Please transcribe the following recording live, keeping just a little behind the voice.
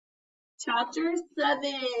Chapter 7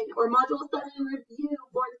 or Module 7 review,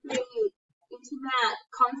 4th grade, into math,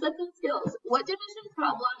 concepts and skills. What division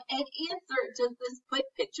problem and answer does this quick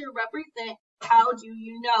picture represent? How do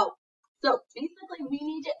you know? So basically we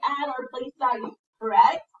need to add our place values,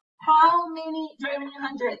 correct? How many, do I have any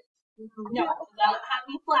hundreds? No. How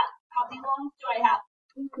many flats? How many longs do I have?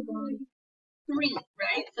 3,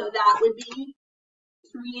 right? So that would be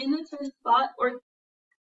 3 in the 10 spot, or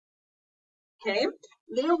okay.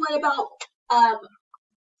 Then what about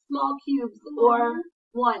small cubes or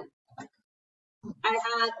 1? I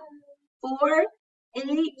have 4, 8,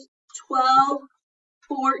 12,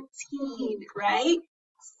 14, right?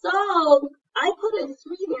 So I put a 3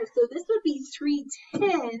 there. So this would be 3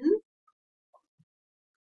 10s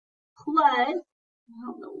plus, I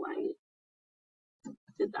don't know why I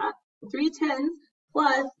did that. 3 10s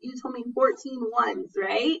plus, you told me 14 1s,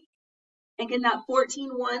 right? And can that 14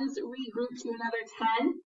 1s regroup to another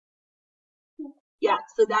 10? Yeah,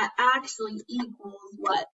 so that actually equals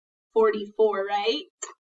what? 44, right?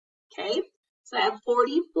 Okay, so I have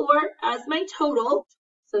 44 as my total.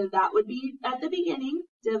 So that would be at the beginning,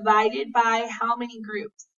 divided by how many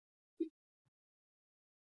groups?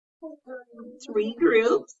 3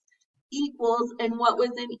 groups equals, and what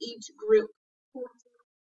was in each group?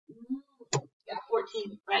 Yeah,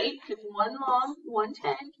 14, right? Because 1 long, 1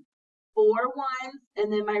 10, 4 1s,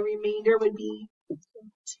 and then my remainder would be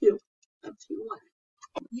 2 of 2 1.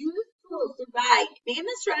 Use tools to divide. Name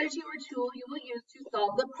the strategy or tool you will use to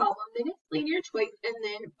solve the problem, then explain your choice, and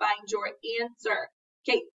then find your answer.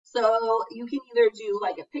 Okay, so you can either do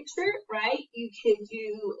like a picture, right? You could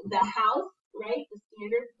do the house, right? The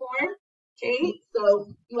standard form. Okay,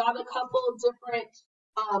 so you have a couple different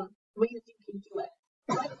ways you can do it.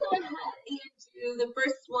 Let's go ahead and do the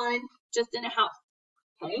first one just in a house.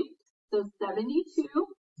 Okay, so 72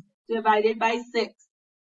 divided by 6.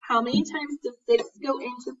 How many times does 6 go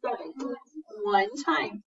into 7? 1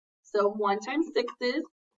 time. So 1 times 6 is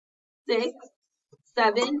 6.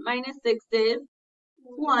 7 minus 6 is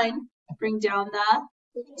 1. Bring down the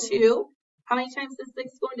 2. How many times does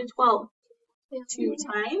 6 go into 12? 2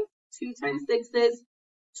 times. 2 times 6 is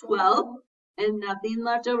 12. And nothing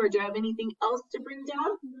left over. Do I have anything else to bring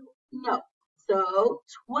down? No. So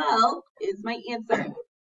 12 is my answer.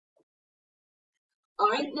 All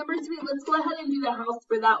right, number 3, let's go ahead and do the house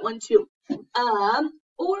for that one too.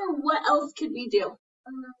 Or what else could we do?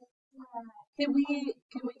 Can we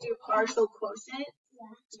do partial quotient?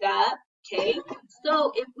 Yeah. Okay.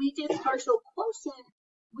 So if we did partial quotient,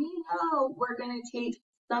 we know we're going to take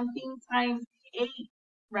something times 8,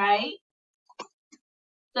 right?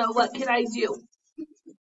 So what could I do?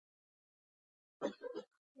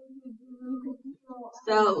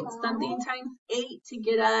 So something times 8 to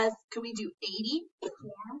get us, can we do 80?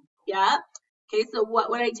 Yeah. Okay, so what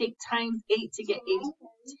would I take times 8 to get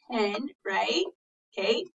 80? 10, right?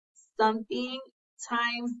 Okay, something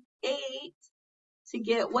times 8 to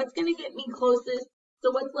get, what's going to get me closest?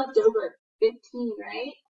 So what's left over? 15,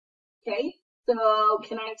 right? Okay, so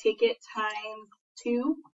can I take it times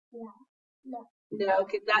 2? No,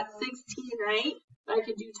 because that's 16, right? But I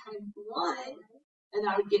could do times 1, and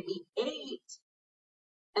that would get me 8.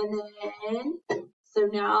 And then, so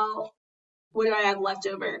now, what do I have left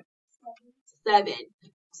over? 7.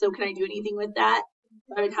 So can I do anything with that?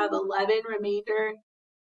 I would have 11 remainder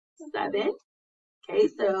 7. Okay,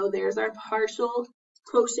 so there's our partial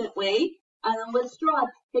quotient way. Let's draw a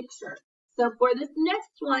picture. So for this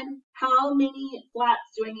next one, how many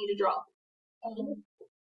flats do I need to draw?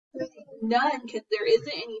 None, because there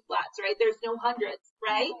isn't any flats, right? There's no hundreds,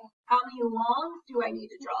 right? How many longs do I need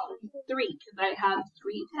to draw? 3, because I have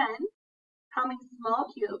 3 10s. How many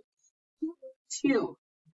small cubes? 2.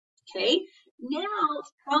 Okay, now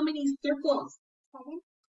how many circles?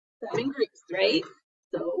 7 groups, right?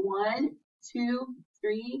 So 1, 2,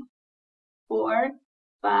 3, 4,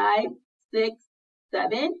 5, 6,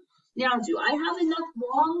 7. Now, do I have enough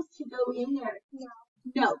longs to go in there?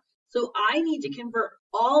 No. So I need to convert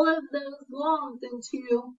all of those longs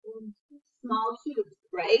into small cubes,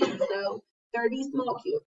 right? So 30 small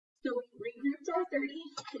cubes. So we regrouped our 30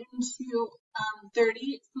 into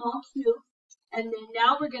 30 small cubes. And then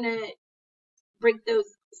now we're going to break those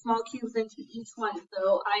small cubes into each one.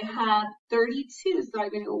 So I have 32. So I'm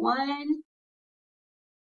going to go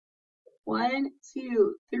 1,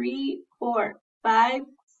 2, 3, 4, 5,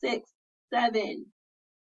 6, 7.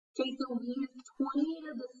 Okay, so we used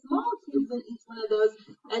 28 of the small cubes in each one of those,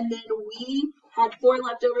 and then we had 4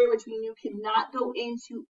 left over, which we knew could not go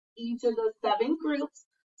into each of those 7 groups.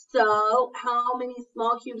 So how many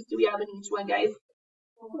small cubes do we have in each one, guys?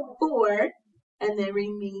 4, and then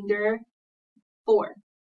remainder 4.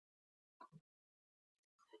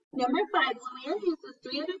 Number 5, Luann uses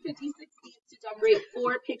 356 beads to decorate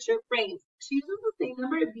 4 picture frames. She uses the same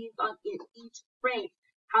number of beads on each frame.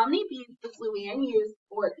 How many beads does Luann use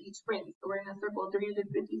for each frame? So we're going to circle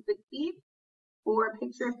 356 beads, 4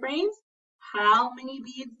 picture frames. How many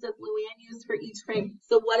beads does Luann use for each frame?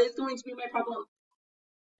 So what is going to be my problem?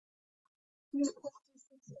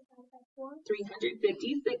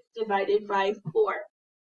 356 divided by 4.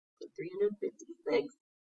 So 356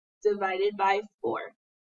 divided by 4.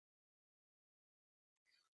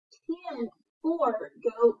 Can 4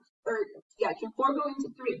 go, can 4 go into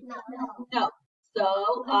 3? No. So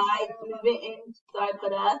I move it in, so I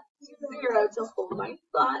put a 0 to hold my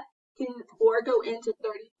spot. Can 4 go into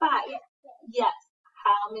 35? Yes.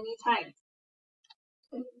 How many times?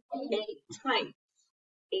 8 times.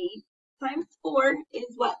 8 times 4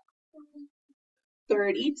 is what?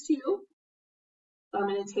 32. So I'm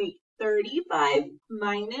going to take 35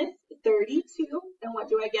 minus 32, and what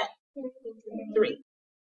do I get? 3.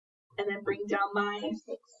 And then bring down my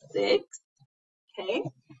 6. Okay.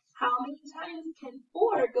 How many times can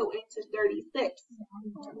 4 go into 36?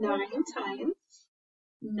 9 times.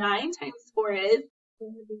 9 times 4 is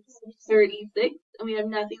 36. And we have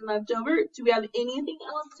nothing left over. Do we have anything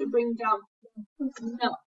else to bring down?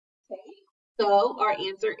 No. Okay. So our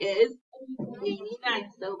answer is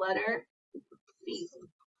 89. So letter C.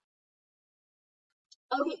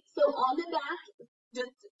 Okay, so on the back,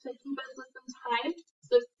 just to keep us with some time,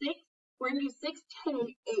 so 6, we're going to do 6, 10,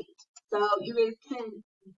 and 8. So you guys can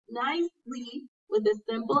nicely, with a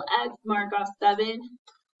simple X, mark off 7,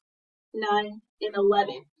 9, and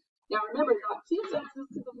 11. Now remember, not 2 X's,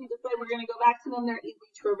 because if we decide we're going to go back to them, they're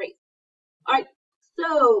easy to erase. All right,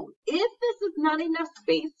 so if this is not enough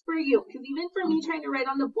space for you, because even for me trying to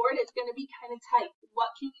write on the board, it's going to be kind of tight.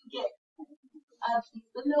 What can you get? A piece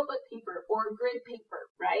of notebook paper or grid paper,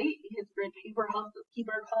 right? Because grid paper helps us keep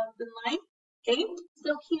our columns in line. Okay,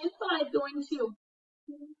 so can 5 go into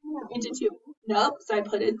 2? Nope, so I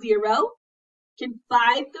put a 0. Can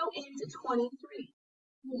 5 go into 23?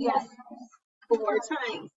 Yes, 4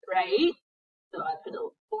 times, right? So I put a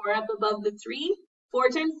 4 up above the 3. 4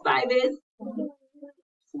 times 5 is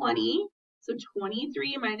 20. So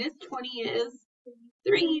 23 minus 20 is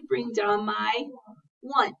 3. Bring down my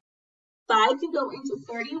 1. 5 can go into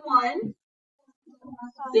 31.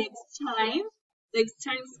 6 times. 6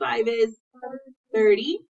 times 5 is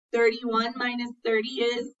 30. 31 minus 30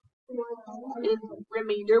 is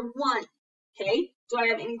remainder 1. Okay, do I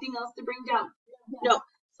have anything else to bring down? No.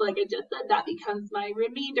 So like I just said, that becomes my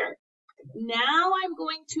remainder. Now I'm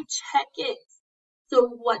going to check it. So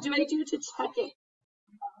what do I do to check it?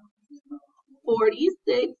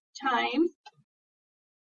 46 times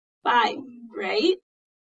 5, right?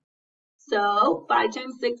 So 5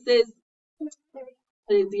 times 6 is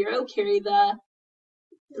put a 0, carry the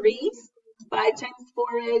 3. 5 times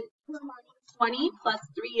 4 is 20, plus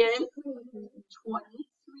 3 is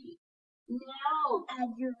 23. Now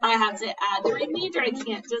I have to add the remainder. I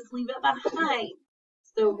can't just leave it behind.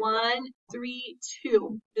 So 1, 3,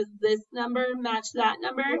 2. Does this number match that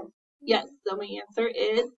number? Yes. So my answer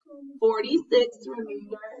is 46,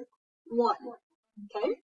 remainder 1.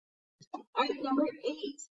 Okay. All right, number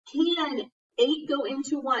 8. Can 8 go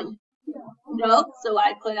into 1? Nope. So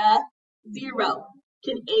I put a 0.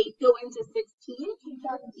 Can 8 go into 16?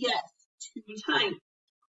 Yes, 2 times.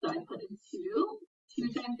 So I put a 2.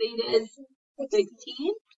 2 times 8 is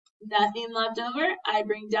 16. Nothing left over. I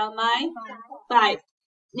bring down my 5.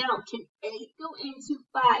 Now, can 8 go into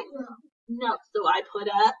 5? No. So I put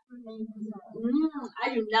a,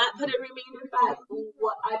 I do not put a remainder 5.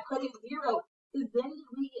 What I put a 0. Because then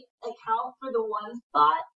we account for the 1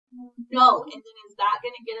 spot? No. And then is that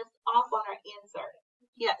going to get us off on our answer?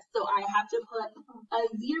 Yes. So I have to put a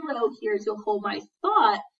 0 here to hold my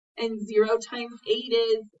spot. And 0 times 8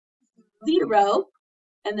 is 0.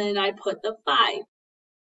 And then I put the 5.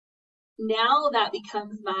 Now that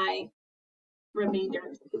becomes my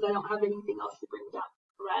remainder because I don't have anything else to bring down,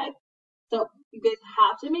 correct? So you guys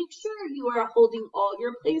have to make sure you are holding all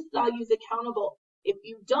your place values accountable. If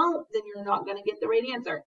you don't, then you're not going to get the right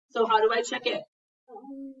answer. So how do I check it?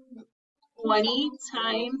 20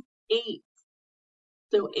 times 8.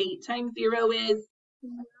 So 8 times 0 is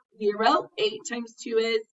 0. 8 times 2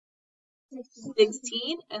 is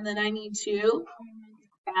 16. And then I need to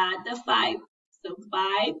add the 5. So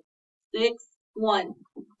 5, 6, 1.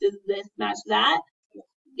 Does this match that?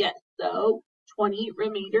 Yes. So 20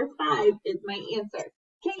 remainder 5 is my answer.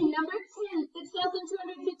 Okay, number 10,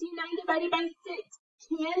 6,259 divided by 6.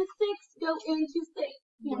 Can 6 go into 6?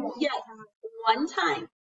 Yes. 1 time.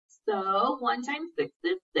 So 1 times 6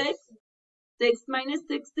 is 6. 6 minus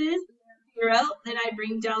 6 is 0, then I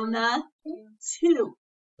bring down the 2.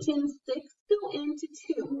 Can 6 go into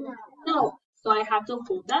 2? No. So I have to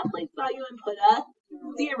hold that place value and put a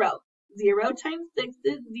 0. 0 times 6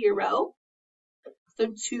 is 0. So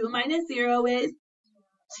 2 minus 0 is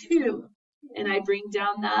 2. And I bring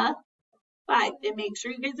down the 5. And make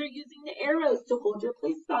sure you guys are using the arrows to hold your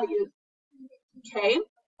place values. Okay?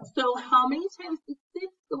 So how many times does 6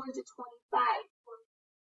 go into 25?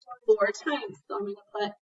 4 times. So I'm going to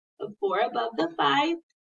put a 4 above the 5.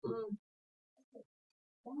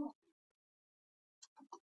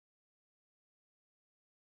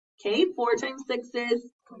 Okay, 4 times 6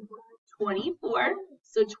 is 24.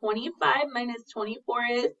 So 25 minus 24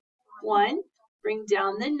 is 1. Bring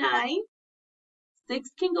down the 9. 6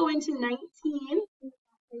 can go into 19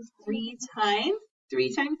 3 times.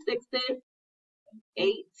 3 times 6 is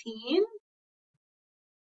 18.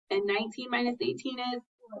 And 19 minus 18 is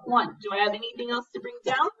 1. Do I have anything else to bring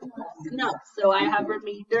down? No. So I have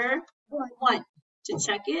remainder 1. To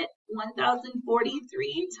check it,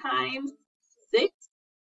 1,043 times 6.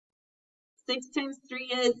 6 times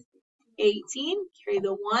 3 is 18. Carry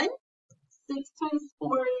the 1. 6 times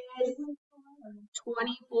 4 is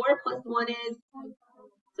 24 plus 1 is,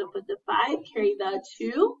 so put the 5. Carry the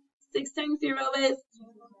 2. 6 times 0 is,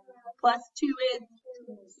 plus 2 is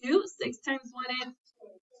 2. 6 times 1 is,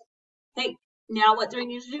 hey, now what do I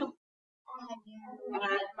need to do?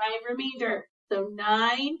 Add my remainder. So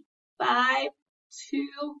 9, 5,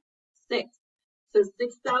 2, 6. So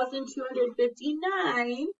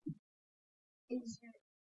 6,259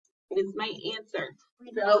 is my answer.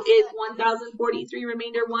 So is 1,043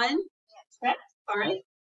 remainder 1? Correct. All right.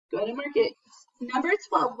 Go ahead and mark it. Number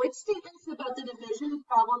 12. Which statements about the division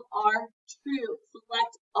problem are true?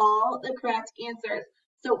 Select all the correct answers.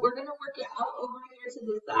 So we're going to work it out over here to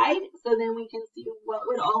the side so then we can see what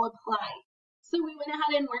would all apply. So we went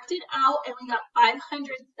ahead and worked it out and we got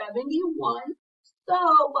 571. So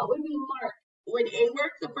what would we mark? When A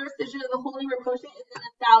works, the first digit of the whole number quotient is in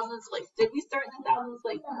the thousands place. Did we start in the thousands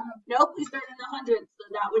place? Nope, we started in the hundreds, so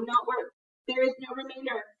that would not work. There is no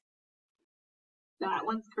remainder. That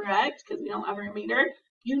one's correct because we don't have a remainder.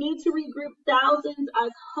 You need to regroup thousands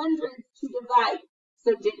as hundreds to divide.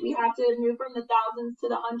 So did we have to move from the thousands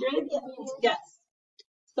to the hundreds? Yes.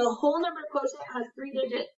 So whole number quotient has 3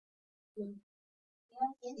 digits.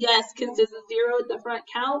 Yes, because does a 0 at the front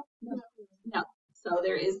count? No. So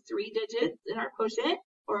there is 3 digits in our quotient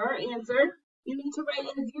or our answer. You need to write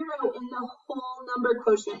a 0 in the whole number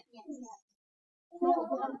quotient.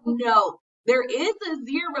 No. There is a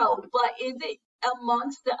 0, but is it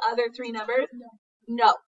amongst the other 3 numbers?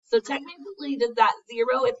 No. So technically, does that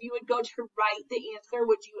 0, if you would go to write the answer,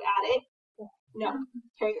 would you add it? No.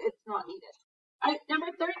 Okay, it's not needed. All right,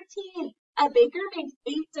 number 13. A baker makes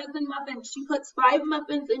 8 dozen muffins. She puts 5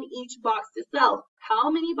 muffins in each box to sell.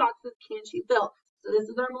 How many boxes can she fill? So this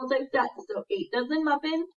is our multi-step. So 8 dozen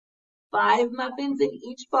muffins, 5 muffins in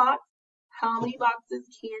each box. How many boxes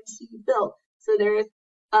can she fill? So there's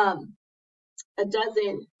a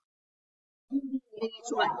dozen in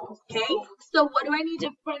each one. Okay. So what do I need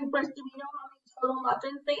to find first? Do we know how many total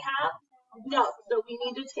muffins they have? No. So we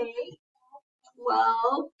need to take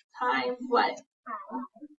 12 times what?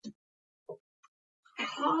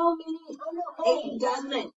 How many? 8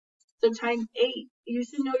 dozen. So times 8. You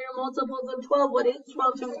should know your multiples of 12. What is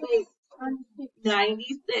 12 times 8?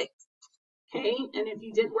 96. Okay, and if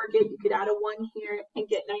you didn't work it, you could add a 1 here and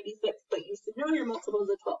get 96, but you should know your multiples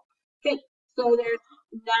of 12. Okay, so there's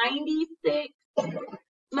 96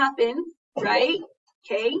 muffins, right?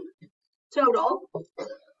 Okay, total.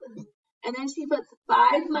 And then she puts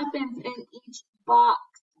 5 muffins in each box.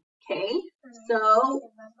 Okay,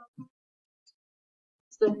 so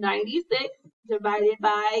 96 divided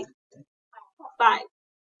by 5.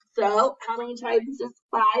 So how many times does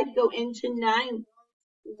 5 go into 9?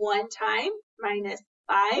 1 time minus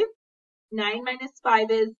 5. 9 minus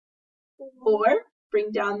 5 is 4.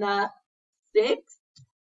 Bring down the 6.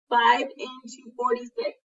 5 into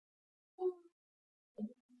 46.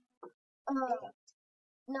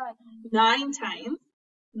 9 times.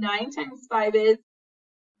 9 times 5 is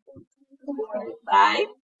 45.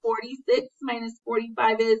 46 minus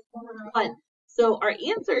 45 is 1. So our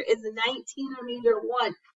answer is 19 remainder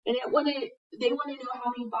 1. And they want to know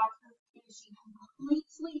how many boxes can she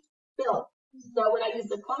completely fill. So would I use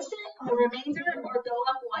the quotient, the remainder, or go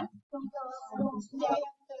up 1?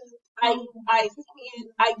 I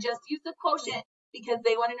just use the quotient because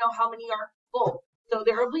they want to know how many are full. So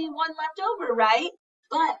there will be 1 left over, right?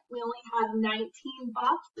 But we only have 19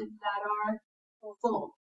 boxes that are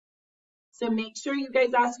full. So make sure you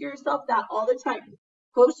guys ask yourself that all the time.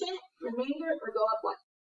 Quotient, remainder, or go up 1.